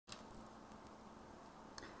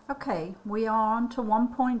Okay, we are on to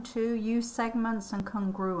 1.2, use segments and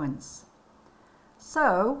congruence.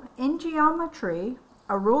 So, in geometry,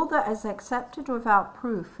 a rule that is accepted without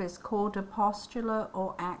proof is called a postulate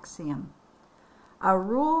or axiom. A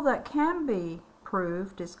rule that can be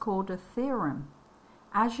proved is called a theorem.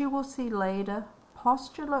 As you will see later,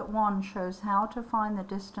 postulate 1 shows how to find the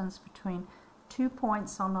distance between 2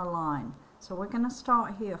 points on a line. So we're going to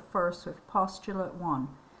start here first with postulate 1.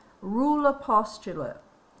 Ruler postulate.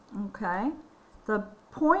 Okay, the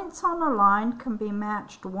points on a line can be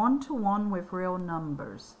matched 1 to 1 with real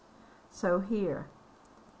numbers. So here,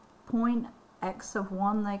 point x of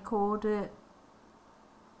 1 they called it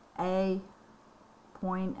A,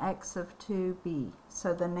 point x of 2 B.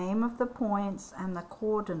 So the name of the points and the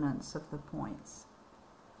coordinates of the points.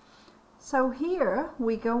 So here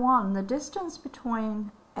we go on, the distance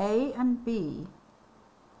between A and B,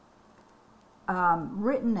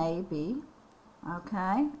 written AB,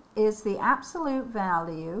 okay, is the absolute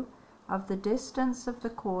value of the distance of the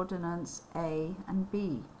coordinates A and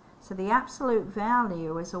B. So the absolute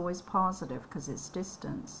value is always positive because it's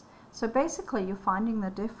distance. So basically you're finding the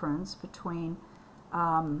difference between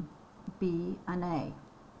B and A.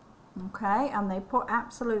 Okay, and they put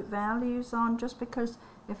absolute values on just because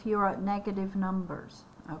if you're at negative numbers,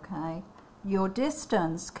 okay, your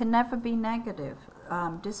distance can never be negative.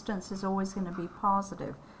 Distance is always going to be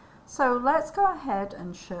positive. So let's go ahead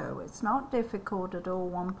and show. It's not difficult at all,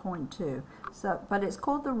 1.2. But it's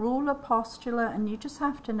called the ruler postulate, and you just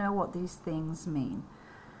have to know what these things mean.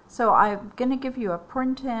 So I'm going to give you a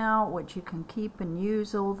printout which you can keep and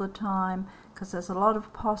use all the time because there's a lot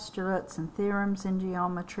of postulates and theorems in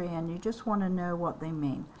geometry and you just want to know what they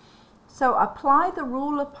mean. So apply the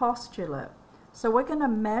ruler postulate. So we're going to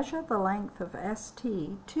measure the length of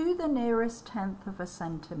ST to the nearest tenth of a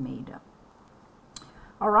centimeter.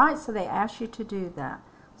 Alright, so they ask you to do that.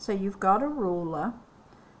 So you've got a ruler.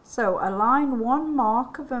 So align one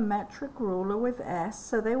mark of a metric ruler with S.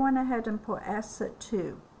 So they went ahead and put S at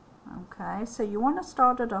 2. Okay, so you want to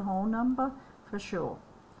start at a whole number for sure.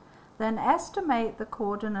 Then estimate the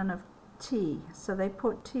coordinate of T. So they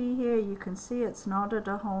put T here. You can see it's not at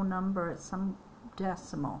a whole number, it's some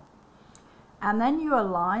decimal. And then you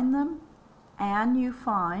align them and you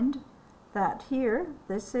find that here,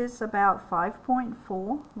 this is about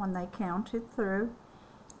 5.4 when they counted through,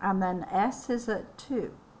 and then S is at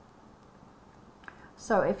 2.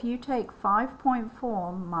 So if you take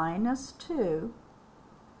 5.4 minus 2,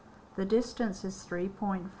 the distance is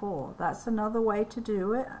 3.4. That's another way to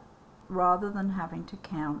do it rather than having to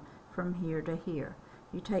count from here to here.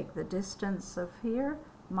 You take the distance of here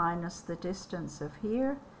minus the distance of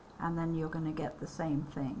here, and then you're going to get the same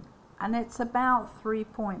thing. And it's about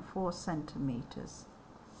 3.4 centimeters.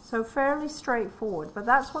 So fairly straightforward, but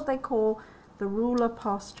that's what they call the ruler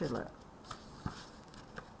postulate.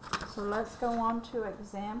 So let's go on to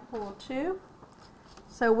example 2.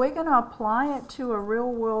 So we're going to apply it to a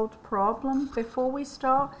real world problem. Before we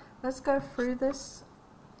start, let's go through this.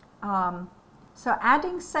 So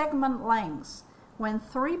adding segment lengths. When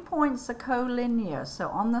 3 points are collinear, so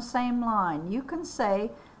on the same line, you can say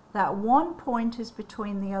that one point is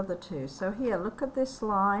between the other two. So here, look at this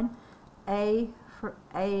line, A for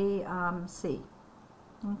AC.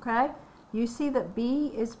 Okay, you see that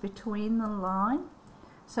B is between the line.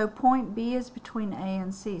 So point B is between A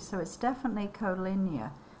and C, so it's definitely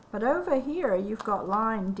collinear. But over here, you've got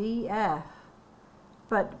line DF,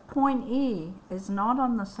 but point E is not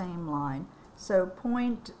on the same line. So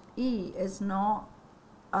point E is not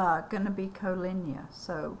going to be collinear.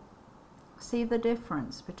 So see the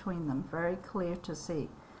difference between them, very clear to see.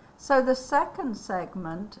 So the second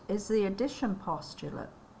segment is the addition postulate.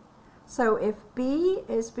 So if B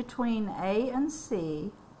is between A and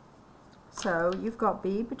C, so you've got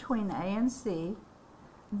B between A and C,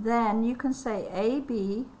 then you can say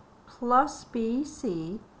AB plus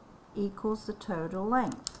BC equals the total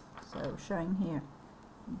length. So showing here,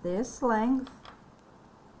 this length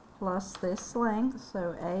plus this length,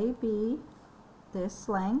 so AB, this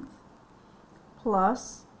length,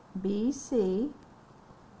 plus BC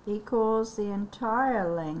equals the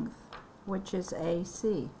entire length, which is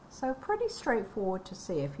AC. So pretty straightforward to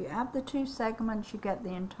see. If you add the two segments, you get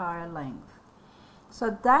the entire length.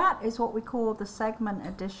 So that is what we call the segment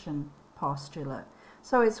addition postulate.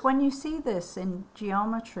 So it's when you see this in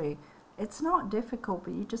geometry, it's not difficult,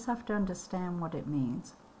 but you just have to understand what it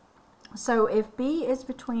means. So if B is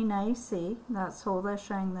between AC, that's all they're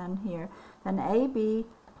showing then here, then AB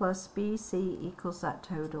plus BC equals that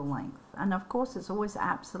total length. And of course it's always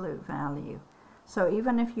absolute value. So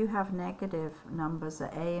even if you have negative numbers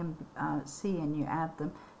at A and C and you add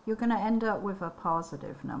them, you're going to end up with a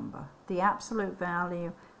positive number. The absolute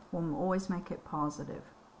value will always make it positive.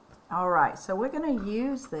 Alright, so we're going to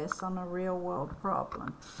use this on a real world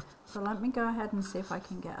problem. So let me go ahead and see if I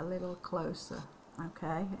can get a little closer.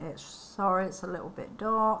 Okay, sorry it's a little bit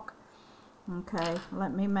dark. Okay,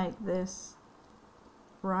 let me make this,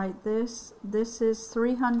 write this. This is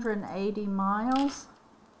 380 miles.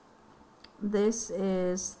 This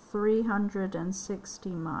is 360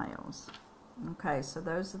 miles. Okay, so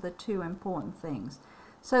those are the two important things.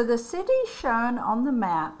 So the cities shown on the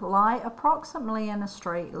map lie approximately in a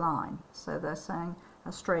straight line. So they're saying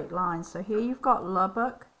a straight line. So here you've got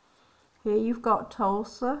Lubbock, here you've got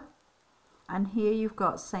Tulsa, and here you've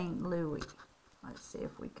got St. Louis. Let's see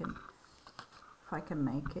if I can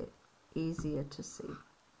make it easier to see.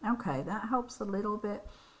 Okay, that helps a little bit.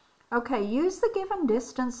 Okay, use the given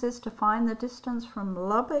distances to find the distance from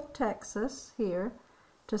Lubbock, Texas, here,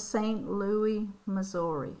 to St. Louis,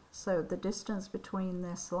 Missouri. So the distance between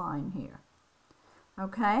this line here.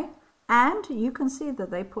 Okay, and you can see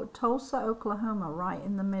that they put Tulsa, Oklahoma right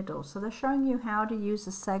in the middle. So they're showing you how to use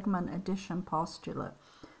a segment addition postulate.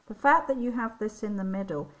 The fact that you have this in the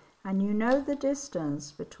middle and you know the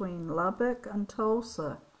distance between Lubbock and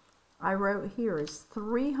Tulsa, I wrote here, is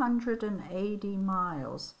 380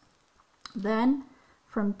 miles. Then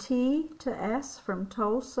from T to S, from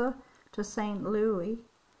Tulsa to St. Louis,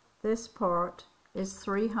 this part is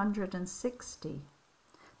 360.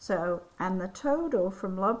 So, and the total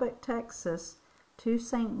from Lubbock, Texas to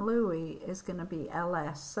St. Louis is going to be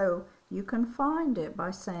LS. So you can find it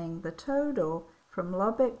by saying the total from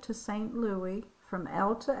Lubbock to St. Louis, from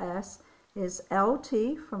L to S, is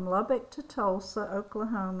LT from Lubbock to Tulsa,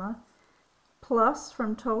 Oklahoma, plus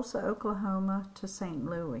from Tulsa, Oklahoma to St.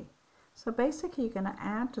 Louis. So basically you're going to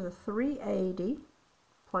add to the 380,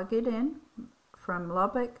 plug it in, from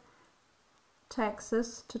Lubbock,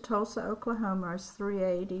 Texas to Tulsa, Oklahoma is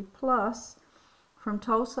 380, plus from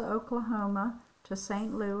Tulsa, Oklahoma to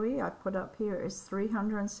St. Louis, I put up here, is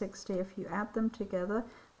 360. If you add them together,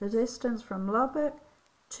 the distance from Lubbock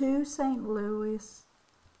to St. Louis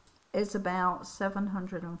is about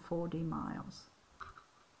 740 miles.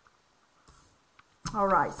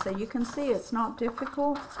 Alright, so you can see it's not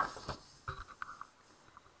difficult.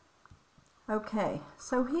 Okay,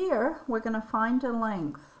 so here we're going to find a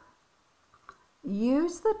length.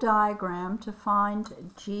 Use the diagram to find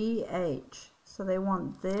GH. So they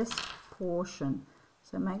want this portion.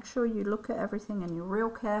 So make sure you look at everything and you're real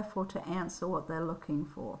careful to answer what they're looking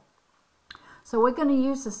for. So we're going to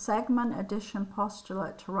use the segment addition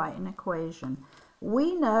postulate to write an equation.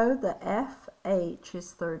 We know that FH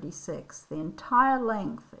is 36. The entire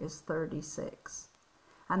length is 36.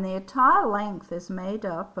 And the entire length is made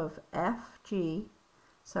up of FG.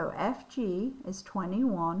 So FG is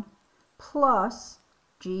 21 plus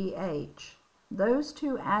GH. Those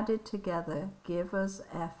two added together give us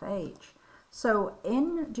FH. So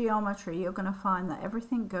in geometry, you're going to find that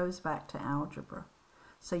everything goes back to algebra.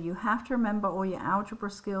 So you have to remember all your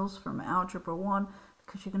algebra skills from Algebra 1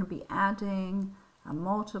 because you're going to be adding and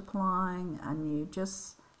multiplying, and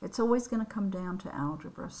it's always going to come down to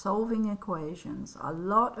algebra, solving equations. A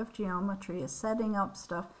lot of geometry is setting up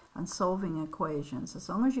stuff and solving equations. As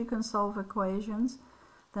long as you can solve equations,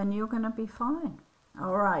 then you're going to be fine.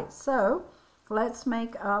 Alright, so let's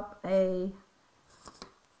make up a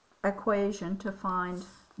equation to find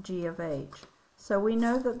G of H. So we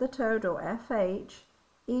know that the total FH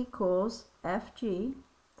equals FG,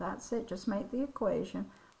 that's it, just make the equation,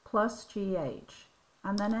 plus GH.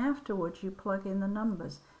 And then afterwards you plug in the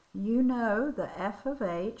numbers. You know that F of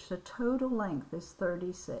H, the total length is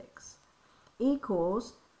 36,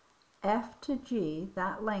 equals F to G,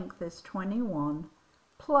 that length is 21,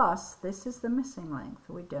 plus, this is the missing length,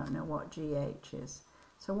 we don't know what GH is.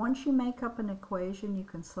 So once you make up an equation, you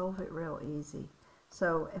can solve it real easy.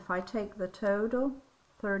 So if I take the total,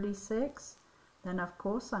 36, then of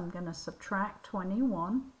course I'm going to subtract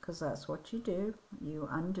 21, because that's what you do. You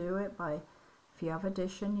undo it by, if you have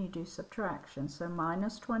addition, you do subtraction. So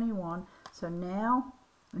minus 21. So now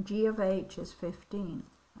G of H is 15.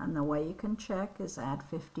 And the way you can check is add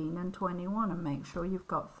 15 and 21 and make sure you've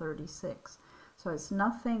got 36. So it's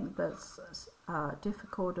nothing that's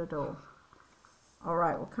difficult at all.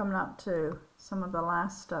 Alright, we're coming up to some of the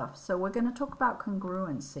last stuff. So we're going to talk about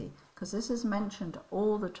congruency, because this is mentioned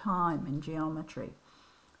all the time in geometry.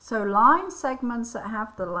 So line segments that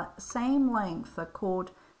have the same length are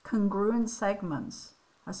called congruent segments.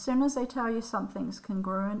 As soon as they tell you something's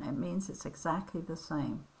congruent, it means it's exactly the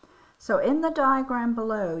same. So in the diagram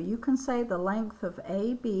below, you can say the length of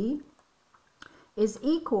AB is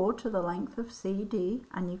equal to the length of CD,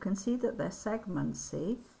 and you can see that they're segments,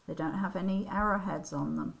 see? They don't have any arrowheads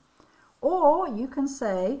on them. Or you can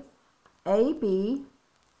say AB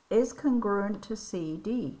is congruent to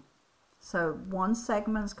CD. So one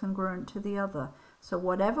segment's congruent to the other. So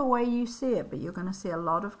whatever way you see it, but you're going to see a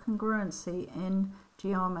lot of congruency in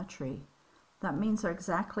geometry. That means they're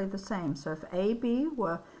exactly the same. So if AB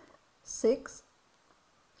were 6,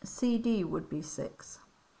 CD would be 6.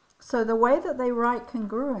 So the way that they write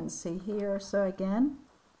congruency here, so again,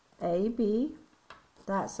 AB,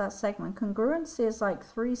 that's that segment. Congruency is like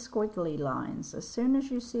 3 squiggly lines. As soon as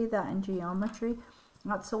you see that in geometry,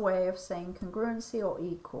 that's a way of saying congruency or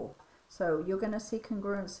equal. So you're going to see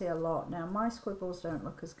congruency a lot. Now my squiggles don't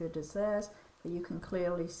look as good as theirs, but you can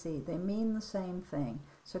clearly see they mean the same thing.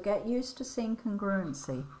 So get used to seeing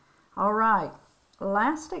congruency. All right,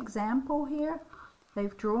 last example here,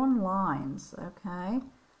 they've drawn lines, okay?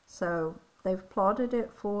 So they've plotted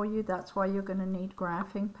it for you. That's why you're going to need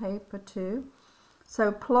graphing paper too.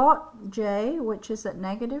 So plot J, which is at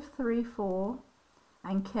 -3, 4,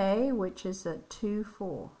 and K, which is at 2,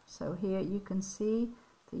 4. So here you can see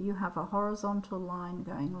that you have a horizontal line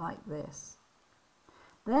going like this.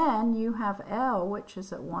 Then you have L, which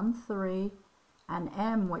is at 1, 3, and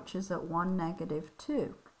M, which is at 1,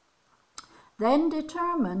 -2. Then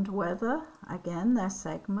determined whether, again, they're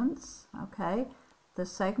segments, okay, the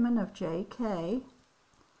segment of JK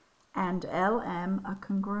and LM are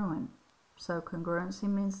congruent. So congruency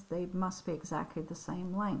means they must be exactly the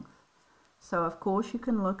same length. So of course you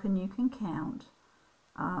can look and you can count.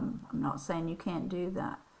 I'm not saying you can't do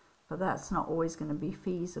that, but that's not always going to be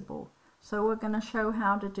feasible. So we're going to show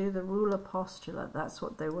how to do the ruler postulate. That's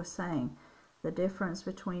what they were saying, the difference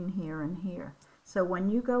between here and here. So when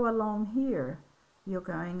you go along here, you're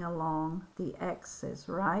going along the x's,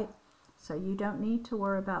 right? So you don't need to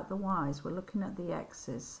worry about the y's. We're looking at the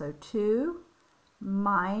x's. So 2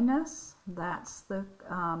 minus, that's the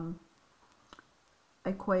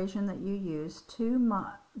equation that you use,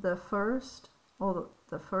 the first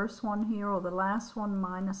one here, or the last one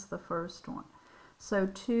minus the first one. So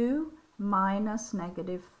 2 minus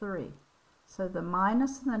 -3. So the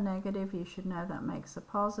minus and the negative, you should know that makes a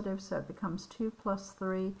positive, so it becomes 2 plus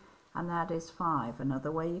 3, and that is 5.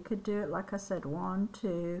 Another way you could do it, like I said, 1,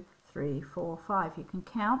 2, 3, 4, 5. You can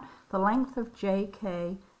count. The length of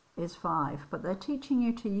JK is 5, but they're teaching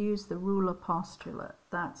you to use the ruler postulate,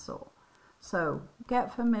 that's all. So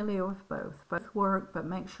get familiar with both. Both work, but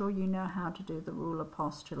make sure you know how to do the ruler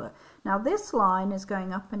postulate. Now this line is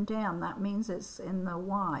going up and down. That means it's in the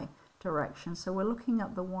y direction. So we're looking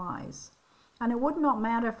at the y's. And it would not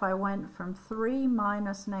matter if I went from 3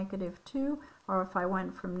 minus -2 or if I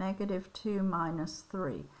went from -2 minus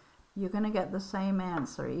 3. You're going to get the same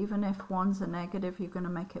answer. Even if one's a negative, you're going to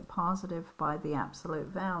make it positive by the absolute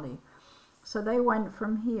value. So they went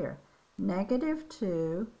from here,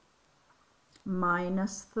 -2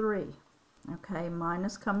 minus 3. Okay,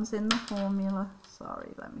 minus comes in the formula.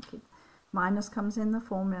 Sorry, let me keep. Minus comes in the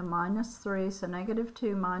formula, -3. So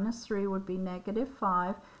 -2 minus 3 would be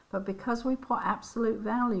 -5. But because we put absolute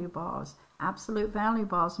value bars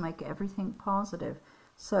make everything positive.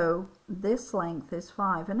 So this length is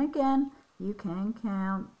 5. And again, you can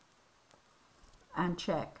count and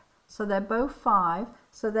check. So they're both 5.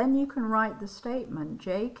 So then you can write the statement,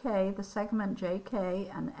 JK, the segment JK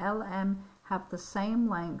and LM have the same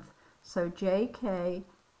length. So JK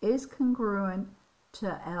is congruent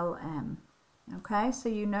to LM. Okay, so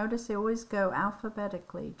you notice they always go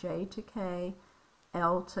alphabetically, J to K,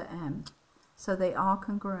 L to M. So they are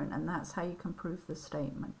congruent, and that's how you can prove the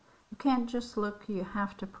statement. You can't just look, you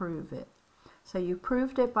have to prove it. So you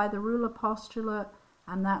proved it by the ruler postulate,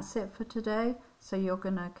 and that's it for today. So you're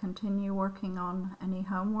going to continue working on any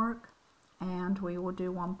homework, and we will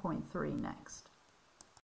do 1.3 next.